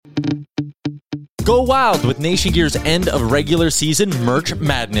Go wild with Nation Gear's end of regular season merch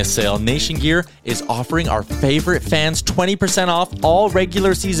madness sale. Nation Gear is offering our favorite fans 20% off all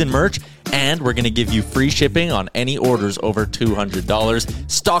regular season merch, and we're going to give you free shipping on any orders over $200.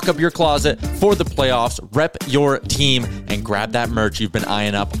 Stock up your closet for the playoffs, rep your team, and grab that merch you've been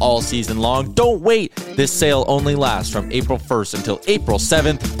eyeing up all season long. Don't wait. This sale only lasts from April 1st until April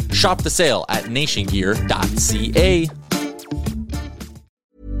 7th. Shop the sale at nationgear.ca.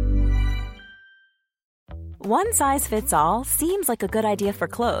 One size fits all seems like a good idea for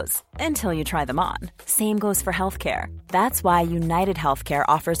clothes until you try them on. Same goes for healthcare. That's why United Healthcare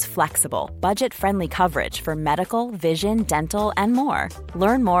offers flexible, budget-friendly coverage for medical, vision, dental, and more.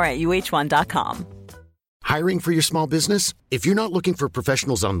 Learn more at uh1.com. Hiring for your small business? If you're not looking for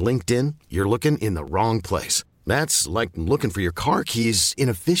professionals on LinkedIn, you're looking in the wrong place. That's like looking for your car keys in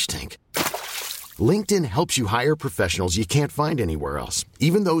a fish tank. LinkedIn helps you hire professionals you can't find anywhere else,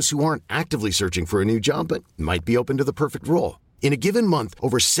 even those who aren't actively searching for a new job but might be open to the perfect role. In a given month,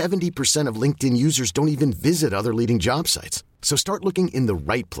 over 70% of LinkedIn users don't even visit other leading job sites. So start looking in the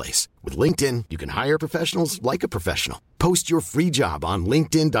right place. With LinkedIn, you can hire professionals like a professional. Post your free job on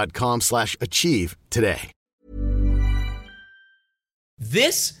linkedin.com/achieve today.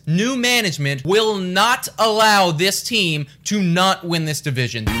 This new management will not allow this team to not win this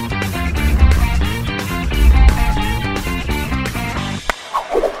division.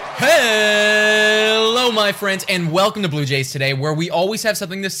 Hello, my friends, and welcome to Blue Jays Today, where we always have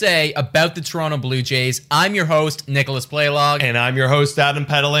something to say about the Toronto Blue Jays. I'm your host, Nicholas Playlog. And I'm your host, Adam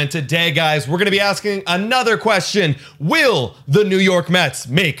Peddle. And today, guys, we're going to be asking another question. Will the New York Mets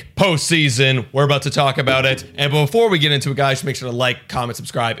make postseason? We're about to talk about it. And before we get into it, guys, make sure to like, comment,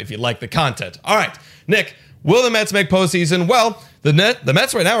 subscribe if you like the content. All right, Nick, will the Mets make postseason? Well, the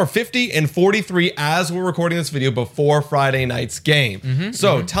Mets right now are 50-43 as we're recording this video before Friday night's game.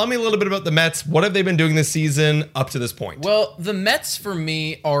 Tell me a little bit about the Mets. What have they been doing this season up to this point? Well, the Mets for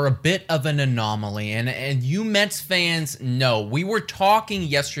me are a bit of an anomaly, and you Mets fans know. We were talking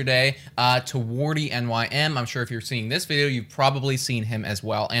yesterday to Wardy NYM. I'm sure if you're seeing this video, you've probably seen him as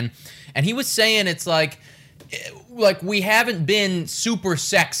well. And he was saying it's like we haven't been super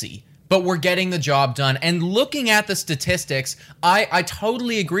sexy, but we're getting the job done. And looking at the statistics, I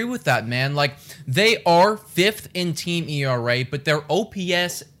totally agree with that, man. Like, they are 5th in team ERA, but their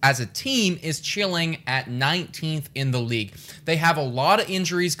OPS as a team is chilling at 19th in the league. They have a lot of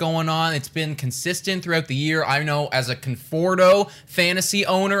injuries going on. It's been consistent throughout the year. I know as a Conforto fantasy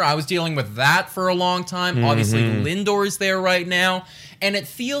owner, I was dealing with that for a long time. Obviously, Lindor's there right now. And it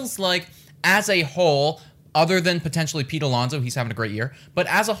feels like, as a whole, other than potentially Pete Alonso, he's having a great year. But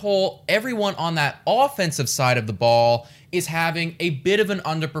as a whole, everyone on that offensive side of the ball is having a bit of an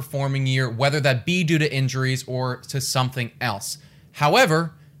underperforming year, whether that be due to injuries or to something else.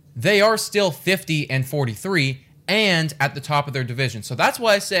 However, they are still 50-43 and at the top of their division. So that's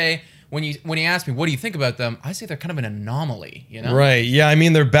why I say, when you ask me, what do you think about them? I say they're kind of an anomaly, you know? Right. Yeah, I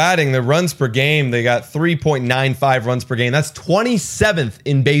mean, they're batting. The runs per game, they got 3.95 runs per game. That's 27th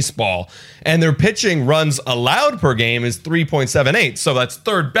in baseball. And their pitching runs allowed per game is 3.78. So that's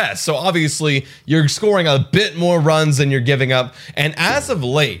third best. So obviously, you're scoring a bit more runs than you're giving up. And as of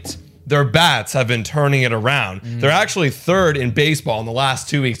late, their bats have been turning it around. They're actually 3rd in baseball in the last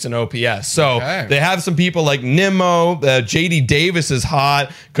 2 weeks in OPS. So they have some people like Nimmo, JD Davis is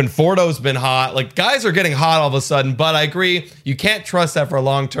hot, Conforto's been hot. Like, guys are getting hot all of a sudden, but I agree, you can't trust that for a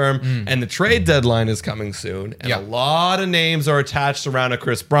long term. And the trade deadline is coming soon. And a lot of names are attached around a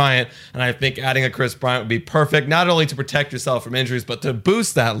Chris Bryant. And I think adding a Chris Bryant would be perfect, not only to protect yourself from injuries, but to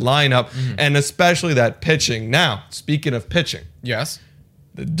boost that lineup and especially that pitching. Now, speaking of pitching. Yes.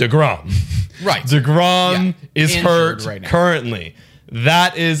 DeGrom. Right. DeGrom is hurt right now. Currently.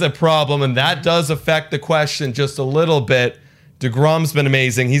 That is a problem, and that does affect the question just a little bit. DeGrom's been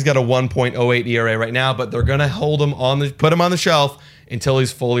amazing. He's got a 1.08 ERA right now, but they're going to put him on the shelf until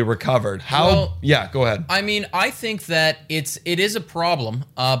he's fully recovered. Go ahead. I mean, I think that it is a problem,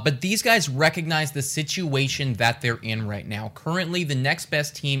 but these guys recognize the situation that they're in right now. Currently, the next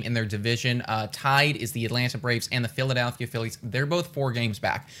best team in their division, tied, is the Atlanta Braves and the Philadelphia Phillies. They're both 4 games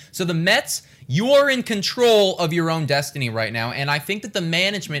back. So the Mets, you are in control of your own destiny right now, and I think that the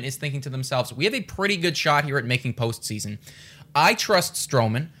management is thinking to themselves, we have a pretty good shot here at making postseason. I trust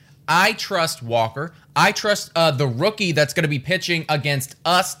Stroman. I trust Walker. I trust the rookie that's going to be pitching against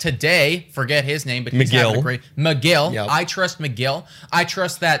us today. Forget his name, but he's having a great... McGill. Yep. I trust McGill. I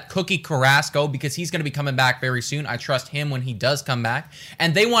trust that Cookie Carrasco because he's going to be coming back very soon. I trust him when he does come back.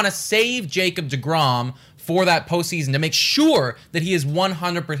 And they want to save Jacob deGrom for that postseason to make sure that he is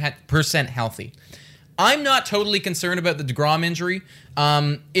 100% healthy. I'm not totally concerned about the DeGrom injury.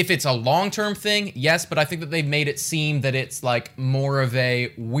 If it's a long-term thing, yes, but I think that they've made it seem that it's like more of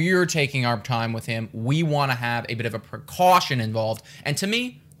a, we're taking our time with him. We want to have a bit of a precaution involved. And to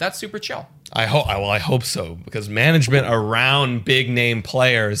me, that's super chill. I hope so, because management around big name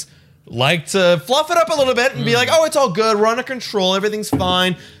players like to fluff it up a little bit and be like, oh, it's all good. We're under control. Everything's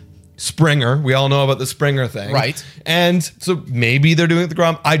fine. Springer. We all know about the Springer thing. Right. And so maybe they're doing it with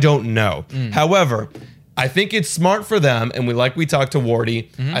DeGrom. I don't know. However, I think it's smart for them, and we talked to Wardy.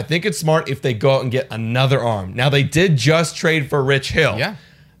 I think it's smart if they go out and get another arm. Now, they did just trade for Rich Hill. Yeah.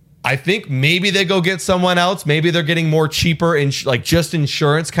 I think maybe they go get someone else. Maybe they're getting more cheaper, like just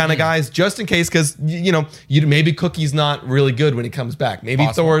insurance kind of guys, just in case, because maybe Cookie's not really good when he comes back. Maybe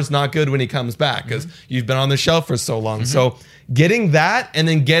Thor's not good when he comes back because you've been on the shelf for so long. So getting that and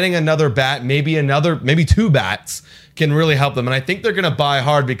then getting another bat, maybe two bats, can really help them. And I think they're going to buy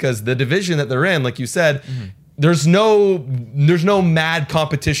hard because the division that they're in, like you said, there's no mad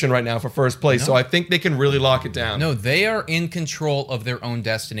competition right now for first place. So I think they can really lock it down. No, they are in control of their own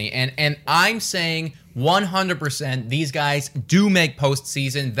destiny. And I'm saying 100% these guys do make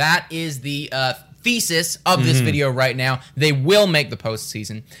postseason. That is the thesis of this video right now. They will make the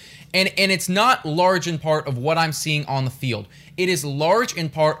postseason. And it's not large in part of what I'm seeing on the field. It is large in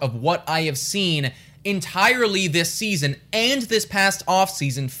part of what I have seen entirely this season and this past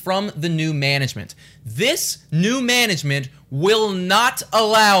offseason from the new management. This new management will not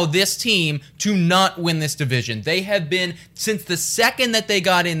allow this team to not win this division. They have been, since the second that they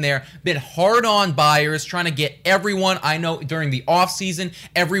got in there, been hard on buyers, trying to get everyone. I know during the offseason,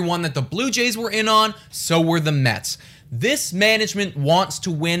 everyone that the Blue Jays were in on, so were the Mets. This management wants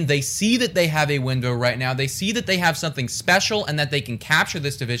to win. They see that they have a window right now. They see that they have something special and that they can capture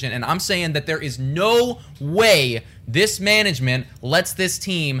this division. And I'm saying that there is no way this management lets this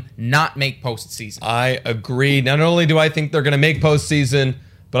team not make postseason. I agree. Not only do I think they're going to make postseason,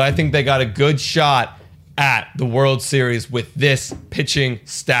 but I think they got a good shot at the World Series with this pitching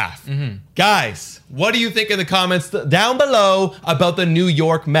staff. Guys, what do you think in the comments down below about the New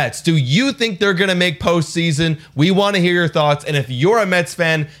York Mets? Do you think they're going to make postseason? We want to hear your thoughts. And if you're a Mets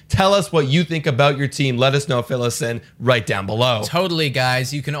fan, tell us what you think about your team. Let us know. Fill us in right down below. Totally,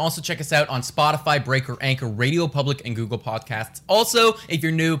 guys. You can also check us out on Spotify, Breaker, Anchor, Radio Public, and Google Podcasts. Also, if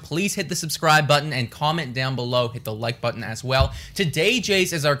you're new, please hit the subscribe button and comment down below. Hit the like button as well. Today,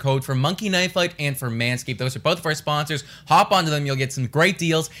 Jays is our code for Monkey Knife Fight and for Manscaped. Those are both of our sponsors. Hop onto them. You'll get some great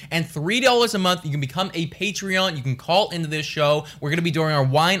deals. And $3 a month, you can become a Patreon. You can call into this show. We're going to be doing our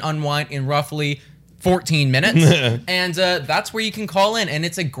Wine Unwind in roughly 14 minutes. And that's where you can call in, and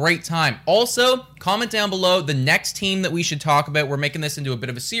it's a great time. Also, comment down below the next team that we should talk about. We're making this into a bit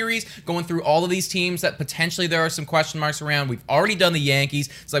of a series, going through all of these teams that potentially there are some question marks around. We've already done the Yankees.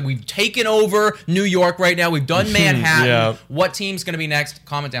 It's like we've taken over New York right now. We've done Manhattan. Yeah. What team's going to be next?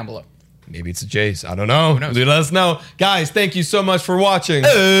 Comment down below. Maybe it's the Jays. I don't know. Let us know. Guys, thank you so much for watching.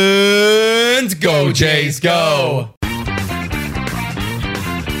 And go Jays, go!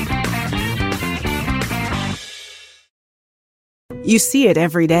 You see it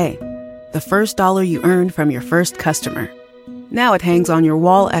every day. The first dollar you earned from your first customer. Now it hangs on your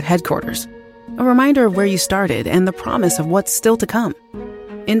wall at headquarters. A reminder of where you started and the promise of what's still to come.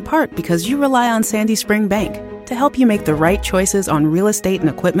 In part because you rely on Sandy Spring Bank to help you make the right choices on real estate and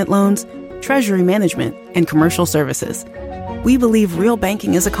equipment loans, treasury management, and commercial services. We believe real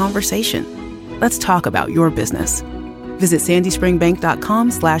banking is a conversation. Let's talk about your business. Visit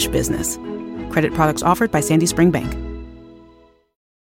sandyspringbank.com/business. Credit products offered by Sandy Spring Bank.